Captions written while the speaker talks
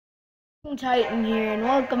Titan here, and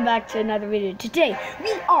welcome back to another video. Today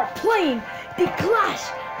we are playing the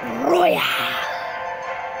Clash Royale.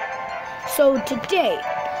 So today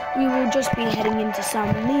we will just be heading into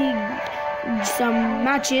some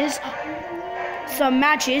matches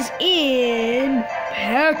in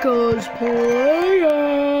Pekka's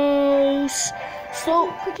Playhouse.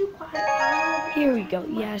 So could you here we go.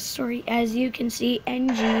 Yeah, sorry. As you can see,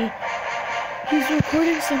 NG, he's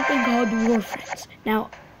recording something called War Friends.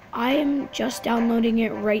 Now, I am just downloading it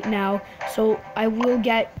right now, so I will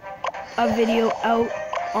get a video out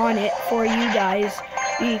on it for you guys,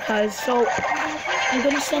 because, so, I'm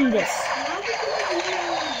gonna send this.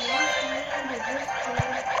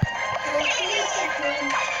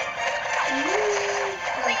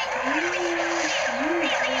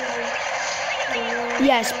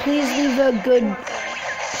 Yes, please leave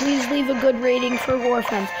a good rating for War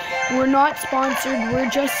Friends. We're not sponsored, we're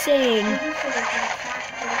just saying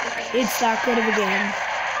it's that good of a game.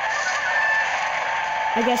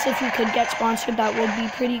 I guess if you could get sponsored, that would be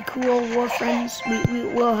pretty cool. War Friends, we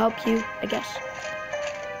will help you, I guess.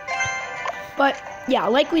 But yeah,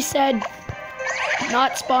 like we said,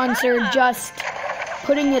 not sponsored, just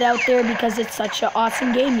putting it out there because it's such an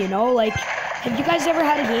awesome game, you know? Like, have you guys ever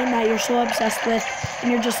had a game that you're so obsessed with and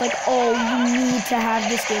you're just like, oh, you need to have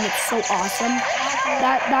this game, it's so awesome?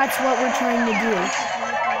 That's what we're trying to do.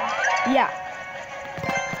 Yeah.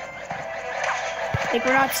 Like,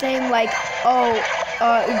 we're not saying, like, oh,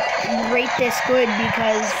 rate this good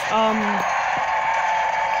because,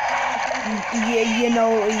 you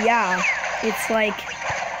know, yeah. It's like,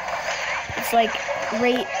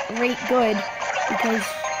 rate good because,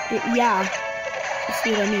 yeah. You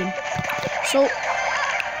see what I mean? So,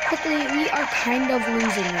 quickly, we are kind of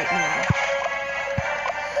losing right now.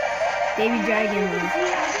 Baby Dragon.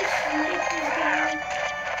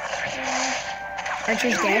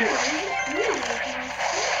 Archer's dead.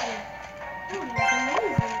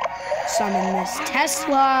 Summon this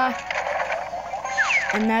Tesla,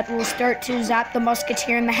 and that will start to zap the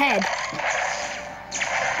Musketeer in the head.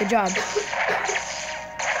 Good job.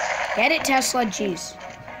 Get it, Tesla? Jeez.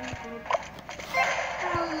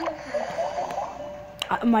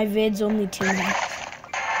 My vid's only 2 minutes.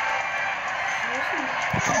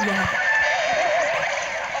 Yeah.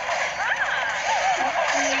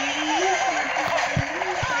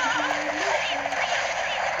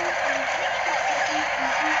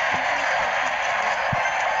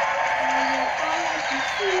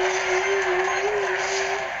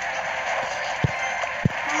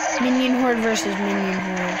 Minion Horde versus Minion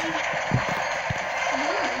Horde.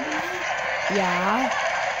 Yeah.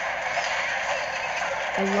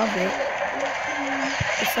 I love it.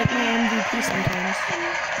 It's like my MVP sometimes.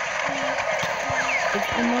 It's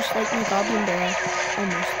almost like my Goblin Barrel.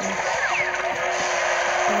 Almost like.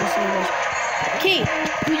 Okay,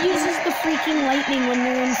 who uses the freaking lightning when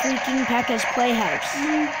they're in freaking Pekka's Playhouse?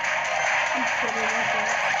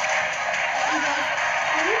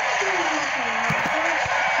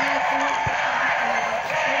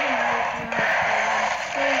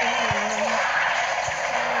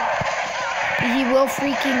 He will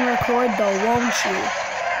freaking record though, won't you?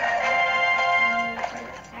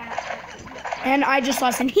 And I just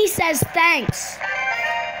lost, and he says thanks.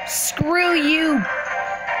 Screw you,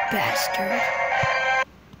 bastard.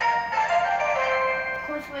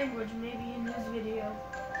 Coarse language, maybe in this video.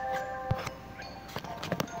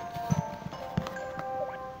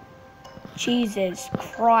 Jesus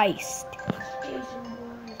Christ.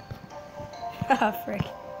 Haha, frick.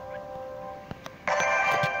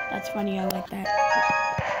 That's funny, I like that.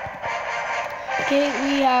 Okay,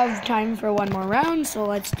 we have time for one more round, so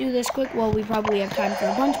let's do this quick. Well, we probably have time for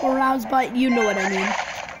a bunch more rounds, but you know what I mean.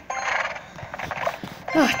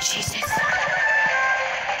 Oh, Jesus.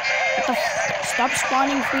 What the stop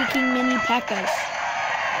spawning freaking mini Pekkas.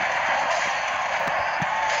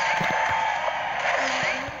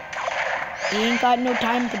 He ain't got no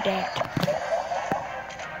time for that.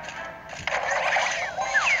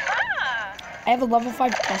 I have a level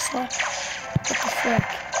 5 Tesla. What the frick?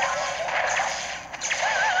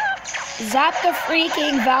 Zap the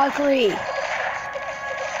freaking Valkyrie.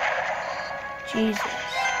 Jesus.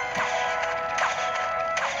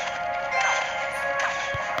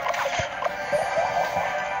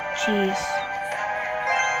 Jeez.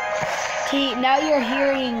 Okay, now you're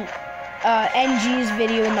hearing NG's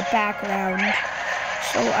video in the background.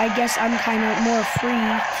 So I guess I'm kind of more free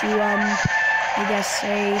to, I guess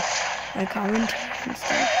say my commentary and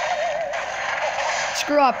stuff.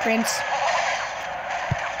 Screw off, Prince.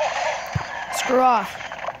 Screw off.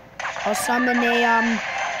 I'll summon a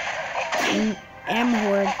M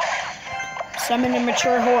horde. Summon a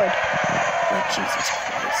mature horde. Oh, Jesus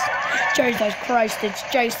Christ. Jesus Christ, it's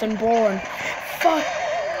Jason Bourne. Fuck.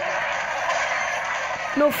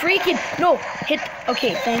 No, freaking. No, hit.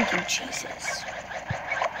 Okay, thank you, Jesus.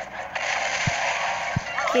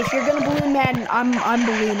 Okay, if you're gonna balloon Madden, I'm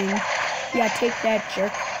ballooning. Yeah, take that,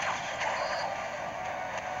 jerk.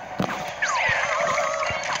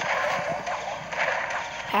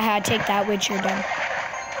 Haha, take that, Witch, you're done.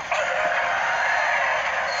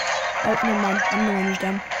 Oh, never mind. I'm the one who's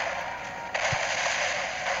done.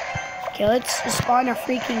 Okay, let's spawn a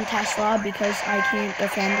freaking Tesla because I can't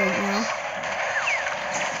defend right now.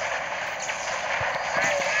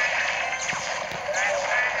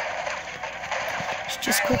 Let's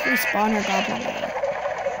just quickly spawn our goblin.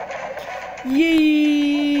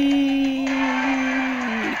 Yay!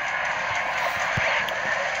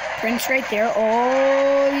 Prince right there.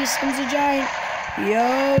 Oh, he sends a giant.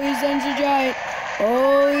 Yo, he sends a giant.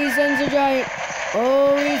 Oh, he sends a giant.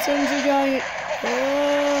 Oh, he sends a giant.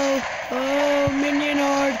 Oh, minion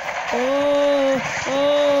horde. Oh,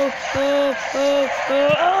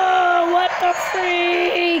 what the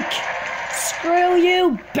freak? Screw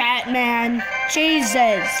you, Batman.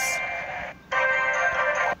 Jesus.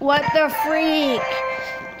 What the freak?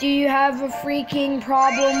 Do you have a freaking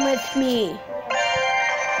problem with me?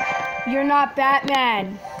 You're not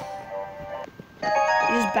Batman.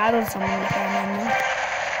 You just battled someone with Batman, no?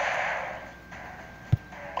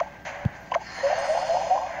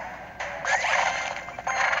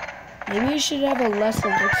 Maybe you should have a less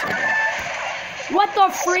elixir. What the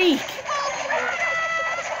freak?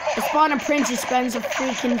 The spawn a prince who spends a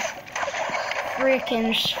freaking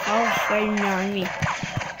skeleton on me.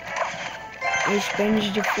 He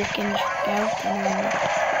spends the freaking skeleton on me.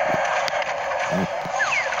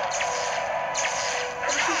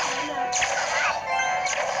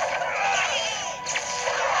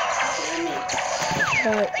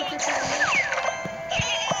 But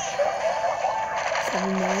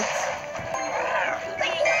 7 minutes.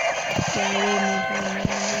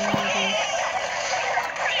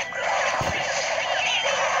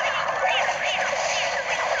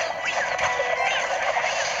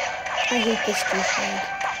 I hate this douchebag.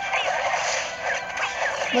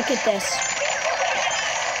 Look at this.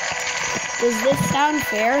 Does this sound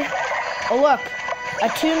fair? Oh look, a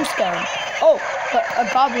tombstone. Oh, a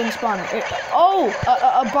goblin spawner. Oh,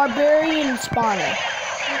 a barbarian spawner.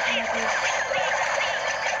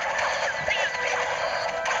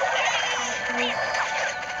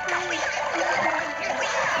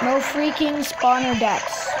 No freaking spawner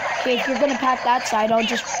decks. Okay, if you're gonna pack that side, I'll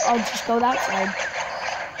just go that side.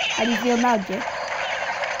 How do you feel now, Dick?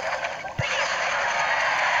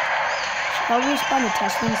 Should probably spawn a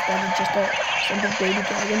Tesla instead of just a simple baby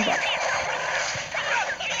dragon, but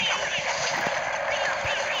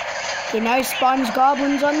okay, now he spawns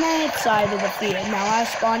goblins on that side of the field. Now I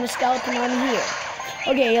spawn a skeleton on here.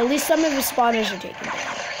 Okay, at least some of his spawners are taken down.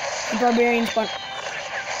 The barbarian spawn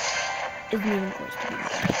isn't even close to being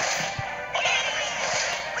done.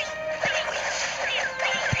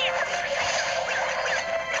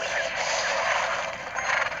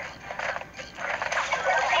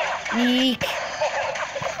 Eek.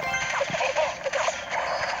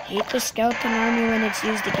 Hate the skeleton army when it's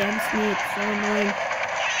used against me. It's so annoying.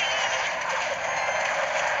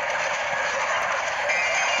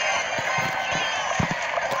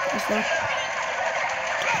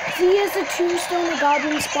 He has a tombstone, a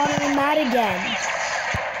goblin spawner, and that again.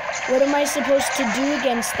 What am I supposed to do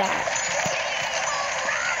against that?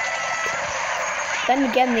 Then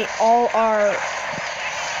again, they all are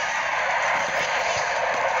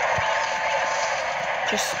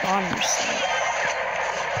just spawners.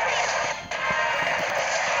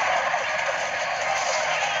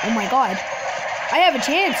 Oh my god. I have a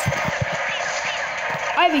chance.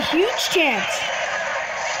 I have a huge chance.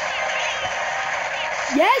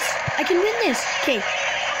 Yes, I can win this. Okay.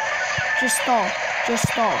 Just stall. Just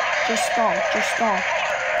stall. Just stall. Just stall.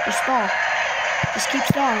 Just stall. Just keep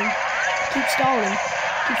stalling. Keep stalling.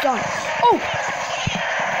 Keep stalling. Oh!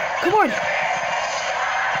 Come on.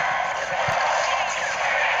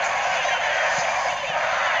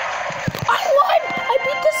 I won! I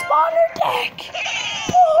beat the spawner deck!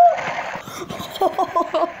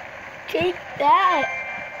 Oh. Take that.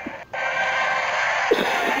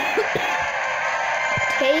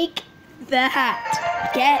 Take that.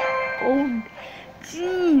 Get, oh,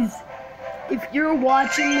 jeez. If you're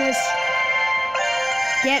watching this,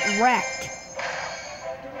 get wrecked.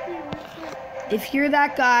 If you're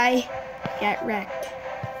that guy, get wrecked.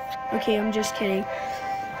 Okay, I'm just kidding.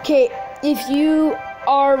 Okay, if you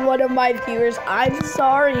are one of my viewers. I'm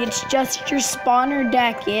sorry, it's just your spawner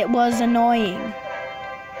deck. It was annoying.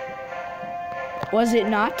 Was it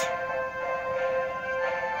not?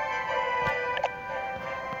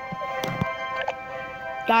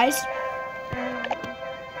 Guys,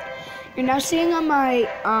 you're now seeing on my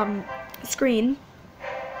screen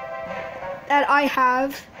that I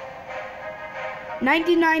have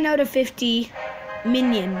 99 out of 50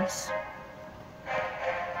 minions.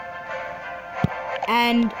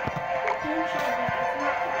 And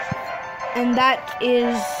that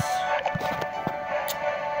is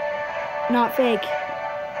not fake.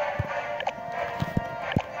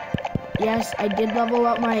 Yes, I did level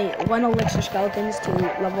up my 1 elixir skeletons to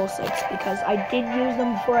level 6 because I did use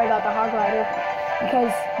them before I got the hog rider,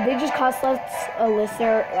 because they just cost less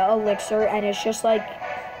elixir and it's just like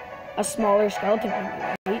a smaller skeleton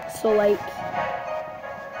army, right? So like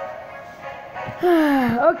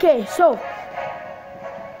okay, so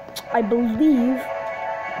I believe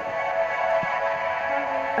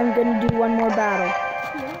I'm gonna do one more battle.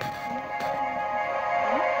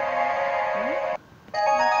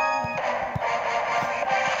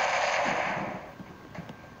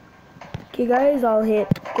 Okay guys, I'll hit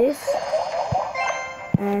this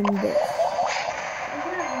and this.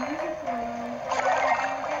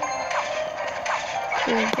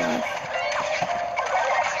 Oh gosh.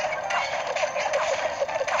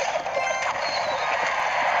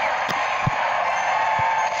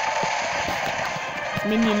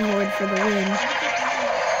 Minion horde for the win.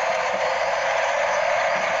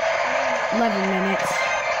 11 minutes,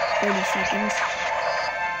 30 seconds.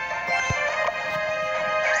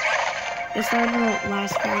 This one won't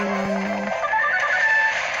last very long though.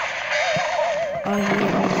 Oh, he hit me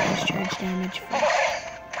with his charge damage first.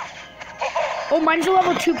 Oh, mine's a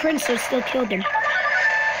level 2 prince, so it still killed him.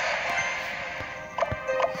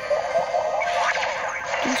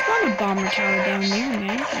 Don't spawn a bomber tower down there,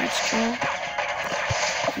 man. That's troll.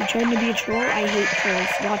 You trying to be a troll? I hate trolls.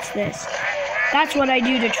 Watch this. That's what I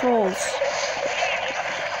do to trolls.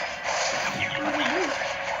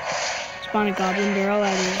 Spawn a goblin barrel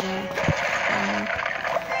out of his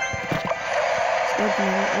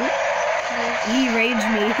he raged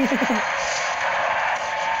me.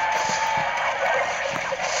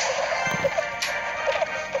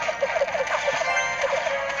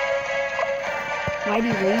 Why'd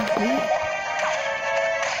he rage me?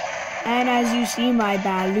 And as you see, my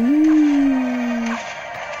balloon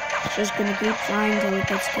is just gonna keep flying till it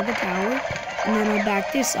gets to the tower, and then I'll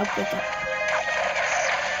back this up with it.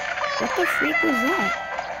 What the freak was that?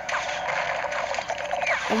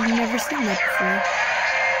 I've never seen that before.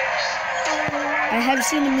 I have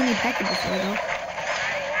seen a mini P.E.K.K.A before though.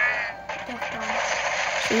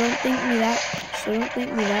 So don't think me that.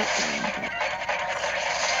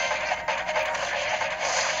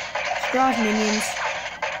 Screw off, minions.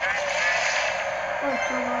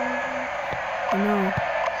 I know.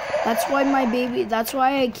 That's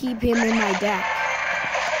why I keep him in my deck.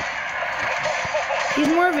 He's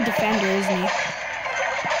more of a defender, isn't he?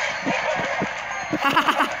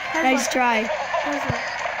 Nice try.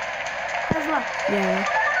 Yeah.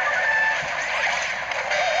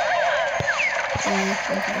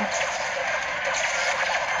 Okay.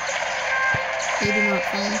 Maybe not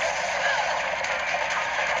fine.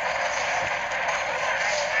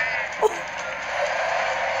 Oh.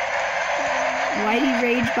 Why'd he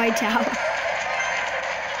rage my tower?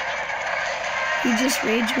 He just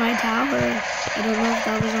raged my tower. I don't know if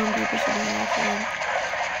that was on purpose or by accident.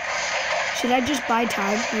 Should I just buy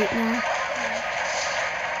time right now?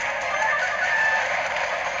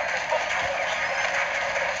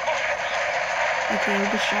 Okay,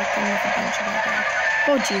 I'll distract him with a bunch of my guys.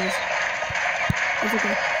 Oh, Jesus. It's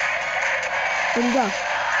okay. Where'd he go?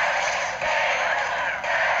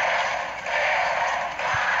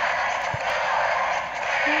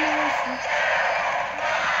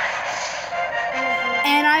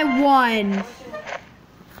 And I won.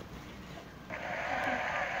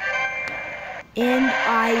 And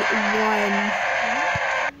I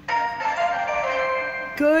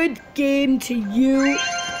won. Good game to you.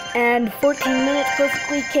 And 14 minutes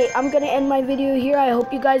perfectly. Okay, I'm going to end my video here. I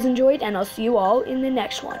hope you guys enjoyed, and I'll see you all in the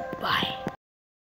next one. Bye.